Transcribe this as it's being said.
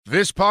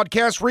This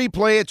podcast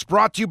replay, it's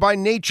brought to you by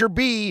Nature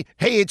Bee.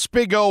 Hey, it's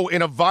Big O.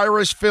 In a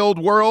virus-filled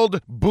world,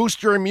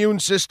 boost your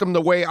immune system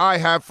the way I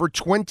have for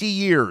 20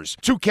 years.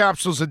 2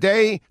 capsules a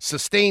day,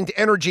 sustained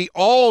energy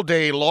all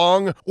day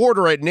long.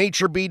 Order at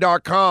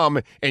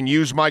naturebee.com and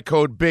use my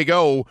code Big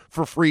O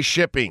for free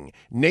shipping.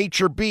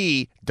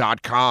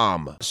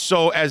 naturebee.com.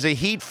 So as a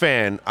Heat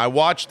fan, I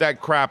watched that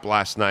crap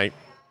last night.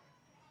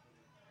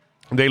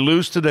 They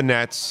lose to the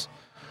Nets,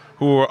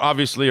 who are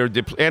obviously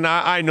and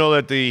I know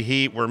that the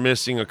Heat were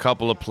missing a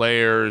couple of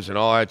players and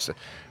all that stuff.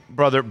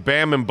 Brother,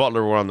 Bam and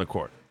Butler were on the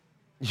court.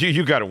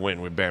 You got to win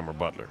with Bam or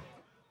Butler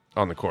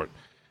on the court.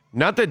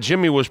 Not that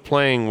Jimmy was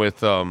playing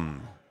with,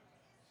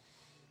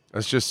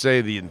 let's just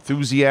say, the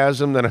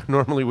enthusiasm that I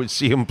normally would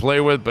see him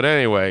play with. But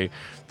anyway,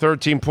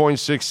 13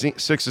 points,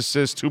 6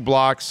 assists, 2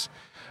 blocks.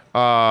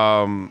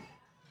 No,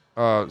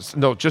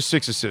 just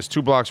 6 assists.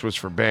 2 blocks was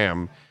for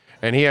Bam.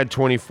 And he had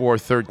 24,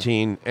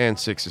 13, and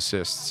 6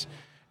 assists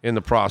in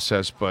the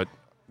process, but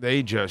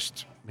they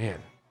just, man.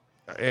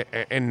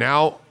 And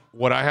now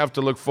what I have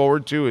to look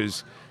forward to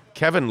is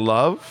Kevin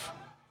Love.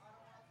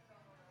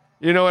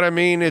 You know what I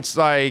mean? It's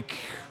like,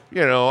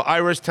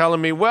 Ira's telling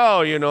me,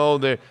 well,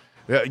 they're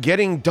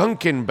getting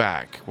Duncan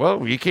back.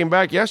 Well, he came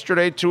back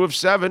yesterday, 2 of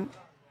 7.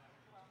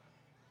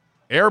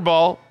 Air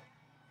ball.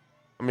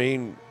 I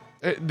mean,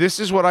 this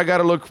is what I got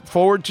to look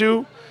forward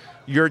to.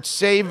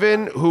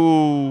 Yurtseven,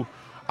 who...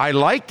 I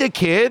like the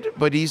kid,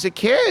 but he's a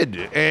kid.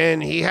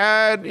 And he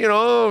had,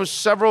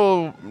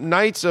 several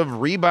nights of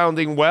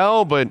rebounding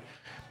well, but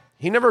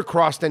he never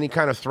crossed any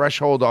kind of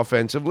threshold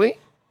offensively.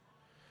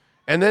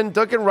 And then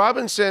Duncan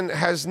Robinson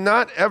has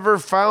not ever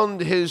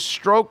found his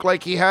stroke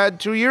like he had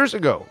 2 years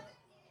ago.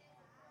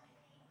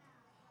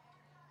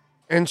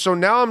 And so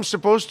now I'm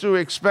supposed to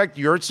expect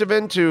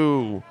Yurtseven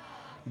to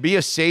be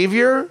a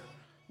savior,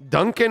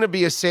 Duncan to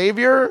be a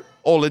savior,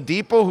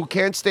 Oladipo, who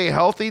can't stay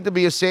healthy, to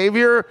be a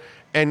savior,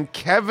 and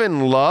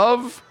Kevin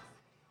Love,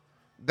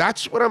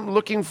 that's what I'm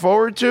looking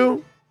forward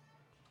to?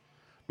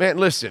 Man,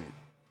 listen,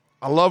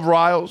 I love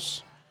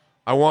Riles.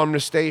 I want him to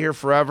stay here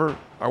forever.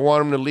 I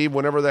want him to leave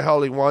whenever the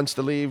hell he wants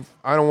to leave.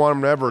 I don't want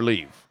him to ever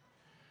leave,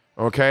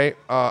 okay?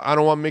 I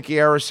don't want Mickey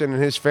Arison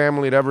and his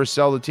family to ever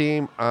sell the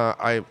team.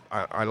 I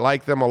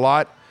like them a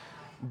lot,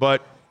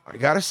 but I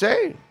got to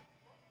say,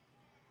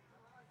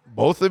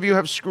 both of you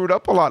have screwed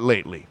up a lot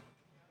lately,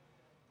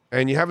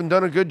 and you haven't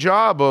done a good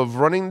job of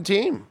running the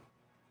team.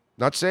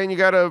 Not saying you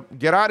got to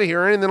get out of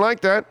here or anything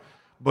like that,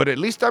 but at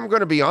least I'm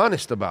going to be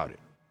honest about it.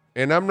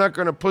 And I'm not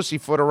going to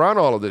pussyfoot around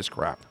all of this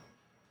crap.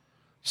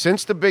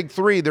 Since the Big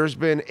Three, there's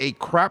been a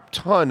crap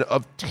ton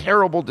of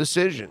terrible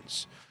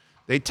decisions.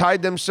 They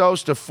tied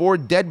themselves to 4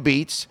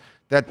 deadbeats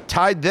that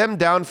tied them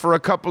down for a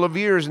couple of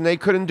years, and they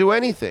couldn't do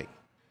anything.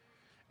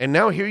 And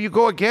now here you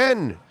go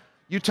again.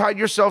 You tied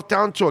yourself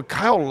down to a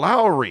Kyle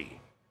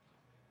Lowry.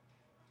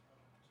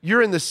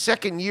 You're in the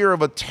second year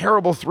of a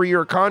terrible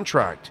 3-year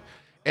contract.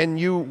 And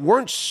you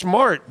weren't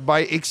smart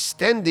by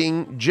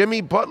extending Jimmy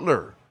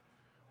Butler,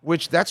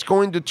 which that's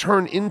going to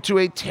turn into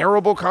a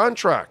terrible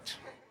contract.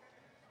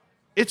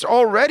 It's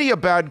already a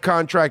bad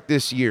contract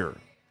this year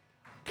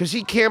because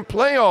he can't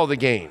play all the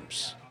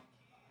games.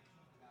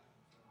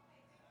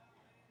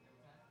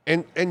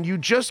 And you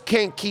just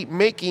can't keep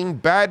making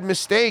bad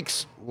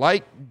mistakes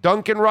like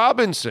Duncan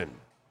Robinson.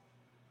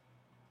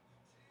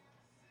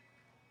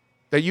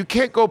 That you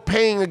can't go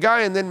paying a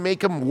guy and then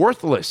make him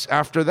worthless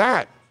after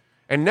that.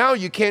 And now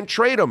you can't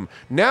trade him.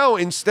 Now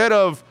instead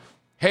of,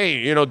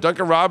 hey,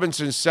 Duncan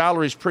Robinson's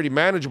salary is pretty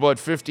manageable at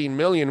 $15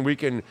 million.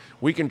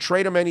 We can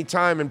trade him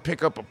anytime and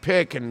pick up a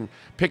pick and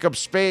pick up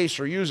space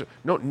or use it.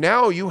 No,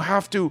 now you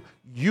have to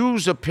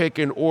use a pick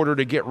in order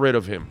to get rid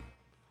of him.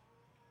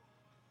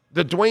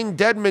 The Dwayne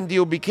Dedmon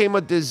deal became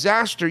a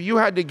disaster. You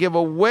had to give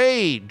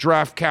away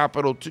draft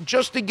capital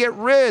just to get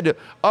rid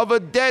of a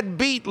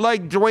deadbeat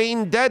like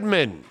Dwayne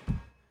Dedmon.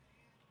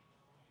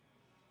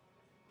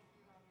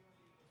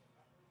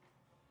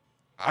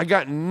 I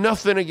got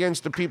nothing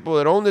against the people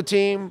that own the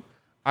team.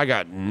 I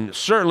got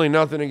certainly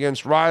nothing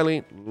against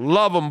Riley.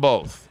 Love them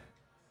both.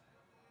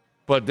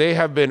 But they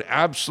have been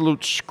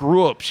absolute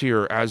screw-ups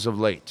here as of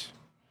late.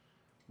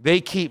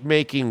 They keep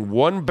making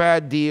one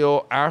bad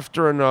deal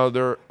after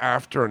another,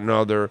 after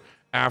another,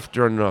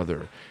 after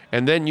another.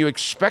 And then you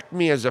expect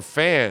me as a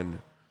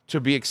fan to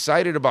be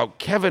excited about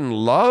Kevin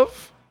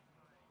Love?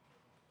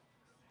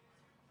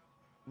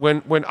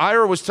 When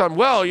Ira was telling,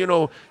 well,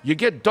 you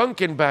get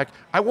Duncan back,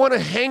 I want to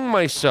hang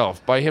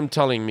myself by him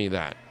telling me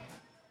that.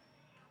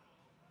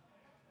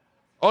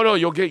 Oh, no,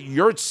 you'll get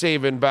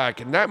Yurtseven back,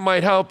 and that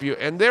might help you.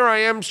 And there I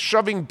am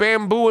shoving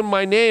bamboo in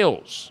my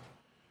nails.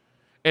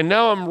 And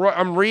now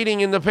I'm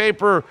reading in the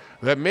paper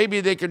that maybe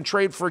they can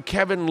trade for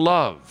Kevin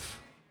Love.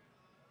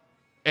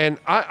 And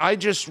I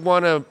just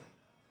want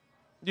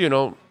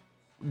to,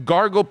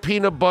 gargle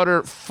peanut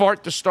butter,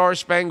 fart the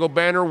Star-Spangled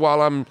Banner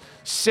while I'm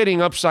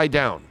sitting upside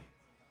down.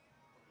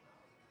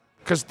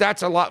 Because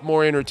that's a lot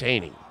more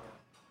entertaining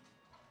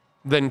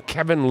than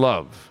Kevin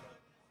Love.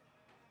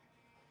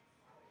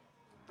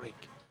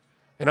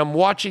 And I'm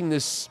watching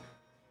this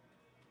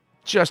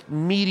just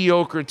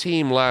mediocre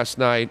team last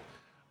night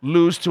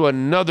lose to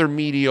another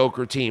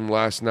mediocre team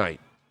last night.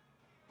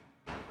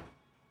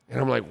 And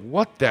I'm like,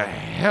 what the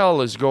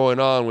hell is going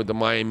on with the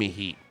Miami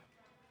Heat?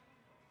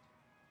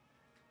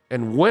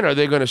 And when are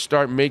they going to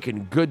start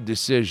making good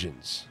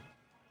decisions?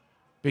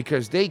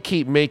 Because they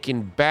keep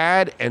making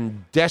bad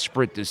and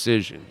desperate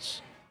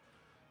decisions.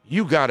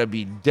 You got to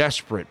be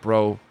desperate,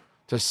 bro,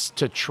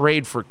 to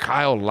trade for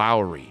Kyle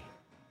Lowry.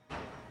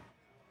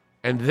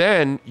 And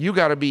then you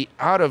got to be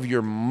out of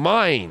your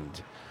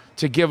mind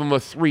to give him a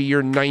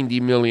 3-year,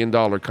 $90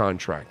 million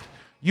contract.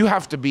 You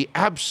have to be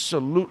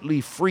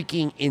absolutely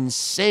freaking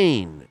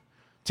insane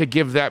to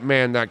give that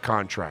man that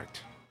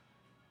contract.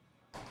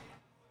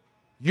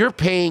 You're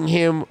paying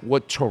him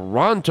what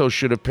Toronto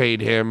should have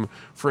paid him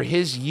for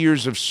his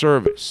years of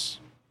service.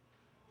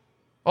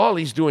 All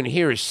he's doing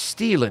here is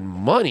stealing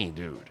money,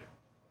 dude.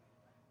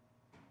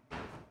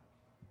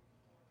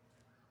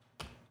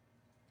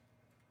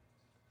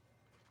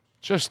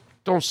 Just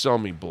don't sell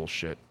me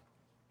bullshit.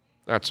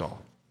 That's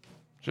all.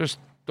 Just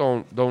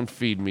don't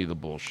feed me the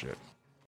bullshit.